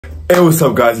Hey, what's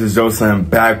up guys, it's Josam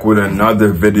back with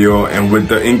another video, and with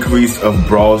the increase of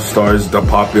Brawl Stars, the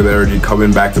popularity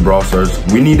coming back to Brawl Stars,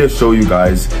 we need to show you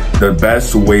guys the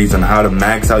best ways on how to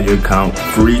max out your account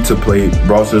free to play.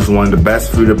 Brawl Stars is one of the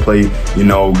best free to play,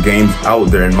 games out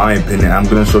there in my opinion. I'm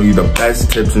gonna show you the best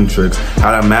tips and tricks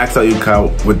how to max out your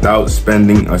account without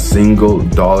spending a single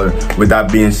dollar. With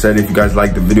that being said, if you guys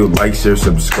like the video, like, share,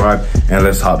 subscribe, and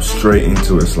let's hop straight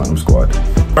into Islam Squad.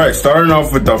 Alright, starting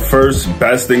off with the first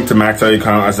best thing to max out your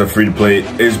account as a free-to-play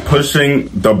is pushing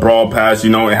the Brawl Pass.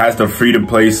 It has the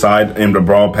free-to-play side in the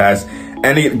Brawl Pass,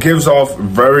 and it gives off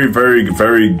very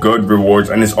good rewards,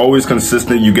 and it's always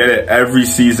consistent. You get it every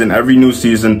season, every new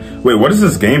season. Wait, what is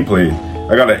this gameplay?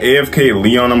 I got an AFK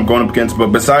Leon I'm going up against, but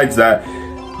besides that,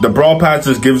 the Brawl Pass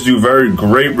just gives you very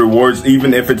great rewards,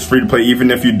 even if it's free-to-play,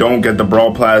 even if you don't get the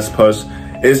Brawl Pass push.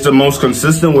 It's the most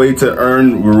consistent way to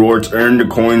earn rewards, earn the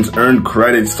coins, earn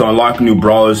credits, to unlock new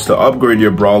brawlers, to upgrade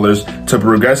your brawlers, to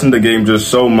progress in the game just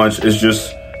so much. It's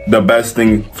just the best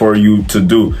thing for you to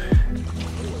do.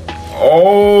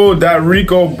 Oh, that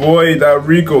Rico boy, that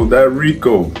Rico.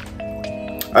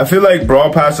 I feel like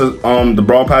Brawl Pass, the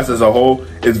Brawl Pass as a whole,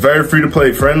 is very free to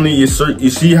play friendly. You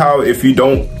see how if you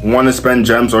don't want to spend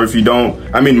gems, or if you don't,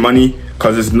 money,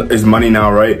 because it's money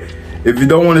now, right? If you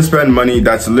don't want to spend money,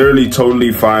 that's literally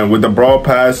totally fine. With the Brawl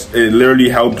Pass, it literally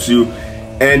helps you.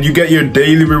 And you get your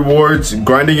daily rewards,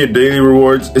 grinding your daily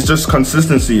rewards. It's just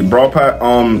consistency. Brawl Pass,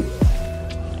 oh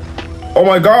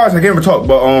my gosh, I can't even talk.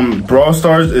 But Brawl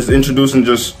Stars is introducing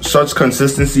just such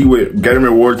consistency with getting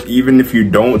rewards, even if you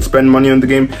don't spend money on the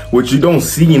game, which you don't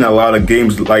see in a lot of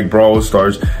games like Brawl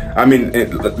Stars.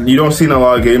 You don't see in a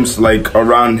lot of games like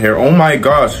around here. Oh my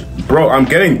gosh, bro, I'm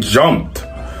getting jumped.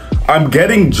 The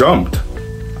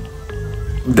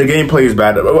gameplay is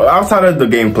bad. Outside of the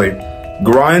gameplay,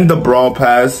 grind the Brawl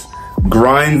Pass,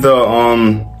 grind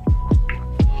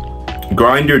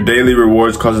your daily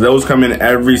rewards, because those come in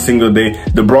every single day.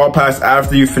 The Brawl Pass,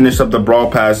 after you finish up the Brawl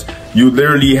Pass, you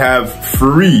literally have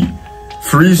free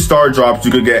star drops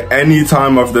you could get any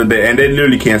time of the day, and they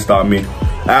literally can't stop me.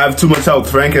 I have too much health.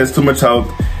 Frank has too much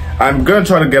health. I'm gonna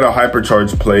try to get a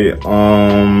hypercharge play.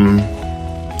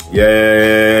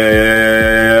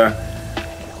 Yeah.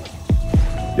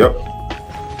 Yep.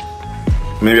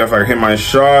 Maybe if I hit my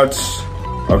shots.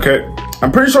 Okay.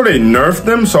 I'm pretty sure they nerfed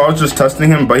him, so I was just testing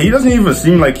him, but he doesn't even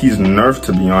seem like he's nerfed,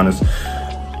 to be honest.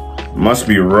 Must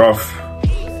be rough.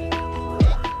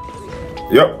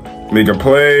 Yep. Make a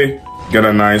play. Get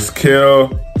a nice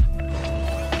kill.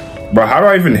 Bro, how do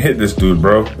I even hit this dude,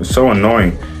 bro? It's so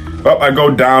annoying. Oh, I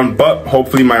go down, but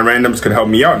hopefully my randoms could help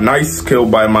me out. Nice kill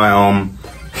by my,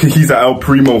 he's a El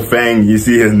Primo Fang, you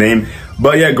see his name.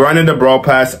 But yeah, grinding the Brawl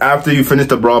Pass. After you finish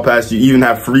the Brawl Pass, you even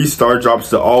have free star drops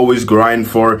to always grind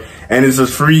for. And it's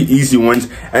just free, easy wins.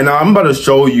 And now I'm about to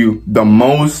show you the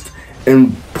most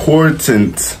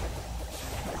important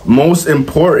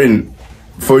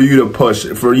for you to push,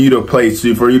 for you to play,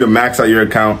 for you to max out your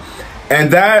account. And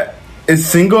that is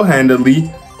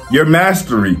single-handedly your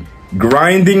mastery.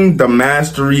 Grinding the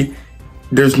mastery.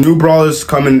 There's new brawlers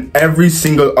coming every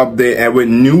single update, and with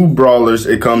new brawlers,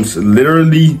 it comes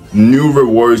literally new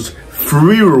rewards,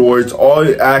 free rewards. All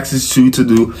it asks you to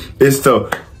do is to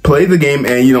play the game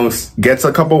and, gets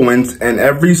a couple wins, and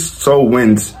every so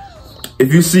wins,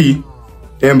 if you see,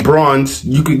 in bronze,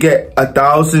 you could get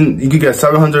 1,000, you could get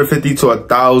 750 to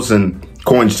 1,000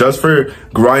 coins just for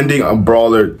grinding a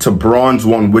brawler to bronze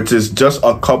 1, which is just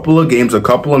a couple of games, a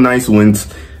couple of nice wins.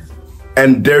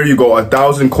 And there you go,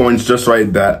 1,000 coins just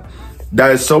right that.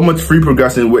 That is so much free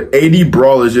progression. With 80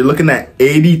 brawlers, you're looking at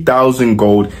 80,000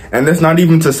 gold. And that's not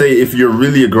even to say if you're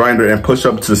really a grinder and push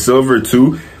up to silver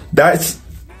 2. That's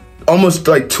almost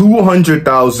like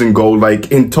 200,000 gold,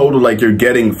 like in total, like you're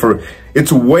getting for.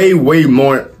 It's way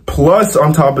more. Plus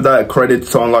on top of that, credits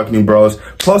to unlock new brawlers.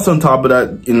 Plus on top of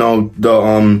that,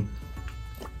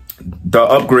 the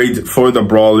upgrade for the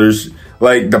brawlers,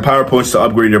 like the power points to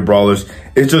upgrade your brawlers.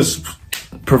 It just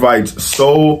provides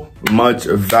so much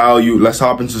value. Let's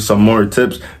hop into some more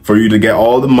tips for you to get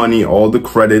all the money, all the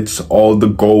credits, all the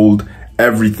gold,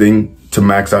 everything to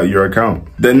max out your account.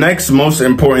 The next most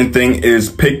important thing is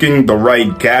picking the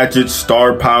right gadgets,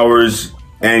 star powers,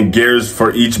 and gears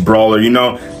for each brawler.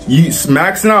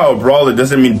 Maxing out a brawler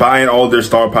doesn't mean buying all their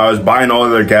star powers, buying all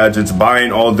their gadgets,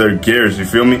 buying all their gears, you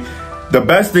feel me? The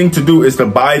best thing to do is to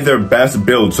buy their best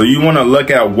build. So you want to look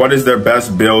at what is their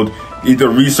best build. Either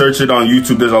research it on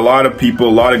YouTube. There's a lot of people,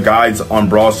 a lot of guides on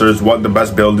Brawl Stars, what the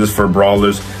best build is for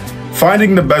brawlers.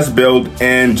 Finding the best build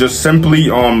and just simply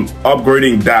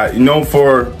upgrading that.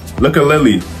 Look at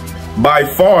Lily. By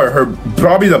far,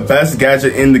 probably the best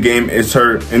gadget in the game is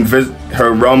her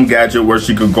her realm gadget where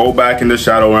she could go back in the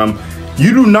shadow realm.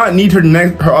 You do not need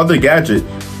her other gadget.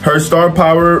 Her star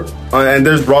power, and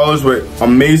there's brawlers with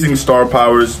amazing star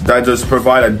powers that just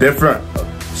provide a different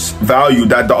value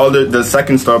that the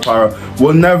second star power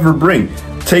will never bring.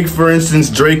 Take for instance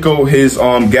Draco, his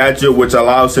gadget, which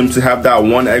allows him to have that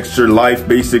 1 extra life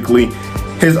basically.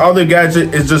 His other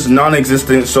gadget is just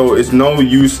non-existent, so it's no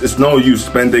use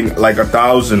spending like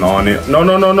 1,000 on it. No.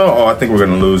 Oh, I think we're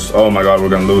gonna lose. Oh my god, we're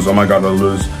gonna lose. Oh my god, we'll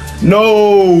lose.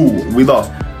 No, we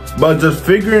lost. But just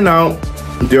figuring out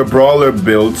their brawler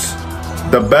builds,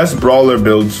 the best brawler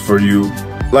builds for you.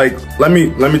 Like let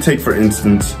me take for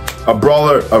instance a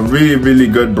brawler, a really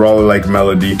good brawler like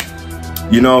Melody.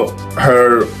 You know,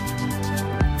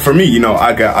 for me, you know,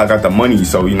 I got the money,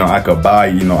 so you know I could buy,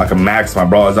 you know, I could max my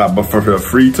brawlers out. But for the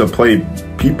free to play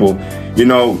people, you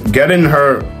know, getting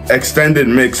her extended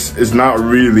mix is not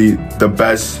really the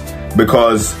best,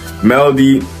 because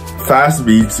Melody fast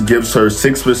beats gives her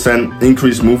 6%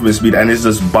 increased movement speed, and it's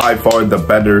just by far the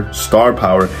better star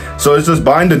power. So it's just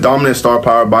buying the dominant star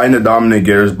power, buying the dominant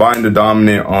gears, buying the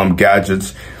dominant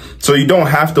gadgets. So you don't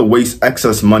have to waste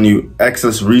excess money,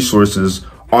 excess resources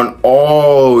on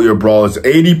all your brawlers.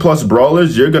 80 plus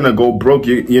brawlers, you're gonna go broke.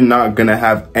 You're not gonna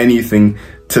have anything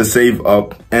to save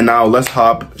up. And now let's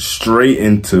hop straight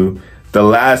into the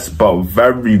last but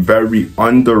very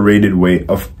underrated way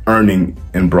of earning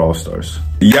in Brawl Stars.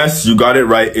 Yes, you got it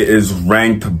right. It is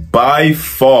ranked by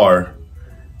far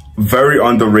very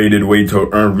underrated way to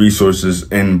earn resources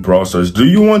in Brawl Stars. Do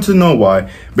you want to know why?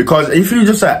 Because if you're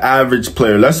just an average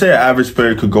player, let's say an average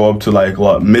player could go up to like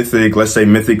what, Mythic, let's say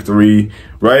Mythic 3,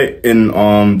 right? In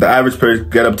the average player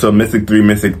could get up to Mythic 3,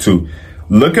 Mythic 2.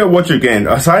 Look at what you're getting.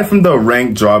 Aside from the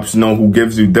rank drops, you know, who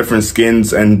gives you different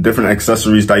skins and different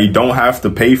accessories that you don't have to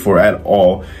pay for at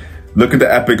all. Look at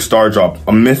the epic star drop,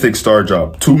 a mythic star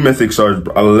drop, 2 mythic stars,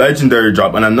 a legendary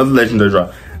drop, and another legendary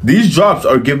drop. These drops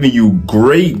are giving you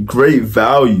great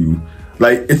value.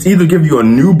 Like, it's either giving you a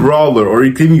new brawler, or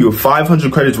it's giving you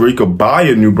 500 credits where you could buy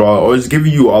a new brawler, or it's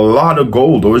giving you a lot of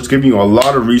gold, or it's giving you a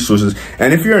lot of resources.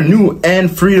 And if you're a new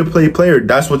and free-to-play player,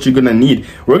 that's what you're gonna need.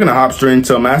 We're gonna hop straight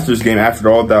into a Masters game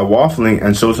after all that waffling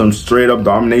and show some straight-up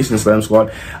domination Slam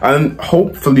Squad. And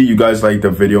hopefully you guys like the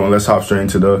video, and let's hop straight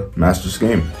into the Masters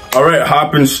game. All right,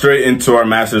 hopping straight into our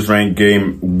Masters rank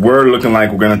game. We're looking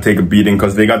like we're gonna take a beating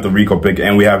because they got the Rico pick,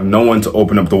 and we have no one to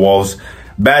open up the walls.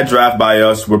 Bad draft by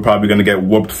us. We're probably going to get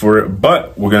whooped for it,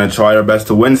 but we're going to try our best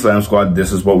to win Slam Squad.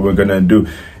 This is what we're going to do.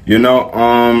 You know,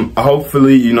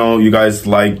 hopefully, you know, you guys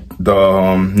like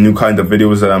the new kind of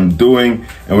videos that I'm doing.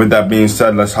 And with that being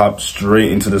said, let's hop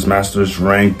straight into this Masters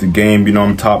ranked game. You know,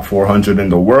 I'm top 400 in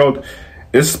the world.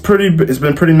 It's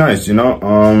been pretty nice, you know.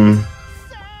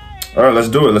 All right, let's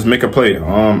do it. Let's make a play.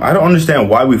 I don't understand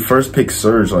why we first picked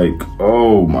Surge. Like,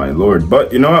 oh my Lord.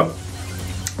 But you know what?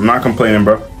 I'm not complaining,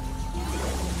 bro.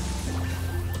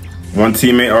 One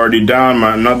teammate already down.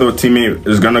 My another teammate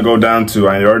is gonna go down too.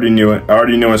 I already knew it. I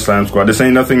already knew it, Slam Squad. This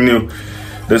ain't nothing new.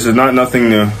 This is not nothing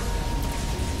new.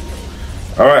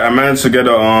 All right, I managed to get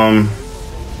a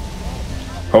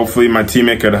hopefully my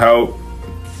teammate could help.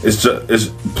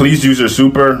 Please use your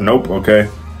super. Nope. Okay,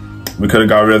 we could have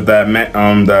got rid of that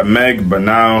Meg, but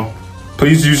now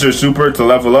please use your super to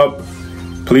level up.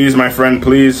 Please, my friend.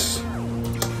 Please.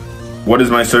 What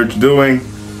is my search doing?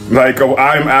 Like,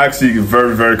 I'm actually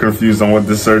very confused on what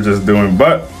this Surge is doing,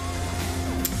 but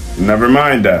never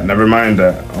mind that.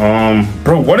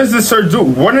 Bro, what does this Surge do?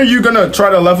 When are you gonna try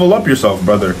to level up yourself,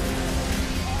 brother?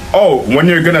 Oh, when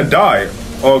you're gonna die.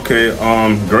 Okay,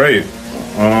 great.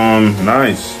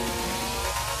 Nice.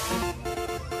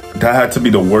 That had to be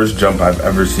the worst jump I've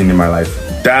ever seen in my life.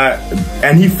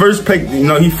 And he first picked, you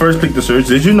know, the Surge.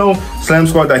 Did you know, Slam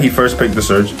Squad, that he first picked the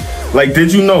Surge? Like,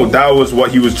 did you know that was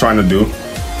what he was trying to do?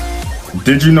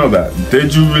 Did you know that?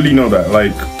 Did you really know that?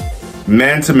 Like,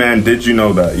 man to man, did you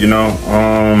know that? You know?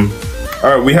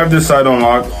 All right, we have this side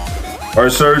unlocked. Our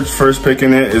Surge first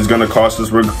picking it is gonna cost us.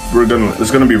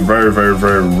 It's gonna be very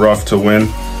rough to win.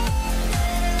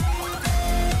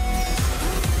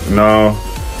 No.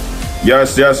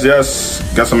 Yes.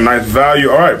 Got some nice value.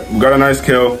 All right, we got a nice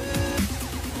kill.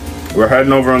 We're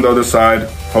heading over on the other side.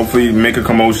 Hopefully make a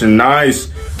commotion. Nice.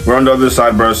 We're on the other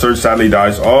side, bro. Surge sadly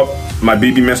dies. Oh. My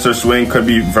BB Mr. Swing could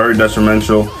be very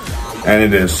detrimental, and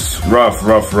it is rough.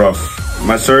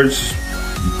 My Surge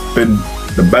been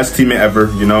the best teammate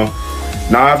ever, you know.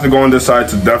 Now I have to go on this side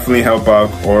to definitely help out,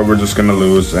 or we're just gonna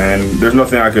lose, and there's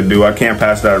nothing I could do. I can't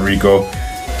pass that Rico.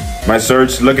 My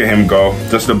Surge, look at him go.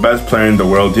 Just the best player in the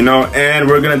world, you know, and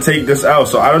we're gonna take this out.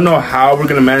 So I don't know how we're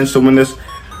gonna manage to win this.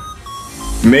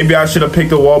 Maybe I should have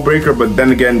picked a wall breaker, but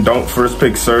then again, don't first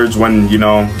pick Surge when, you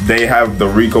know, they have the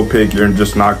Rico pick. You're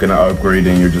just not gonna upgrade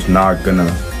and you're just not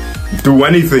gonna do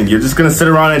anything. You're just gonna sit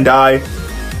around and die,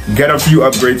 get a few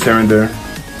upgrades here and there.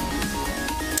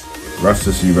 Rough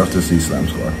to see, Slam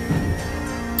Squad.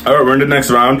 All right, we're in the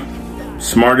next round.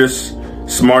 Smartest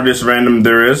random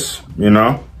there is, you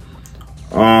know.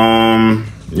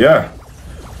 Yeah.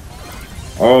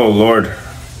 Oh, Lord.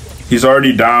 He's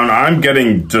already down. I'm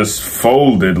getting just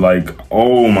folded. Like,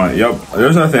 oh my, yep.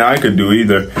 There's nothing I could do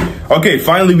either. Okay,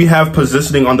 finally we have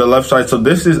positioning on the left side. So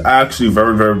this is actually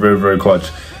very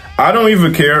clutch. I don't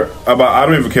even care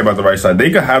about the right side.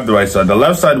 They could have the right side. The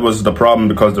left side was the problem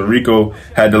because the Rico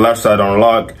had the left side on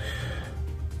lock.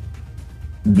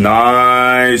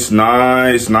 Nice. Now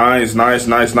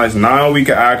we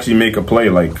can actually make a play.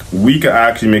 Like, we could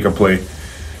actually make a play.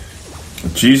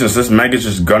 Jesus, this Mega's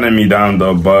just gunning me down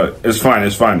though, but it's fine.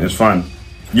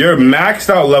 You're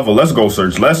maxed out level. Let's go,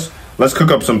 Surge. Let's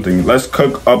cook up something.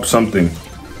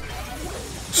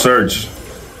 Surge.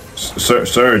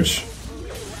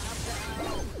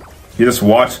 You just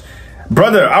watch.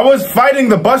 Brother, I was fighting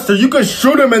the Buster. You could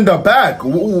shoot him in the back.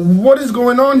 What is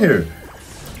going on here?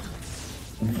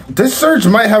 This Surge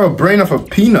might have a brain of a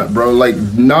peanut, bro. Like,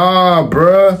 nah,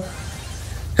 bruh.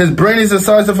 His brain is the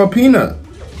size of a peanut.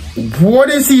 What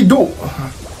is he doing?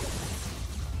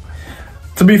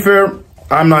 To be fair,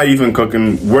 I'm not even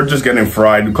cooking. We're just getting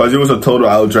fried because it was a total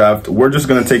outdraft. We're just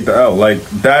going to take the L. Like,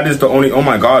 that is the only... Oh,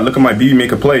 my God. Look at my BB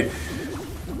make a play.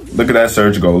 Look at that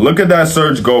Surge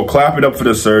go. Clap it up for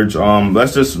the Surge.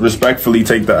 Let's just respectfully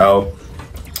take the L.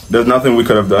 There's nothing we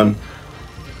could have done.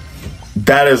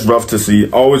 That is rough to see.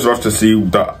 Always rough to see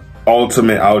the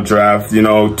ultimate outdraft. You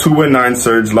know, 2-9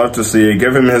 Surge. Love to see it.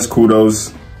 Give him his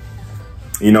kudos.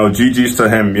 You know, GG's to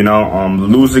him, you know.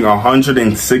 Losing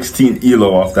 116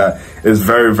 ELO off that is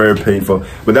very painful.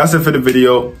 But that's it for the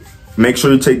video. Make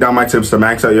sure you take down my tips to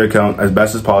max out your account as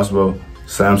best as possible.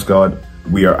 Slam Squad,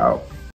 we are out.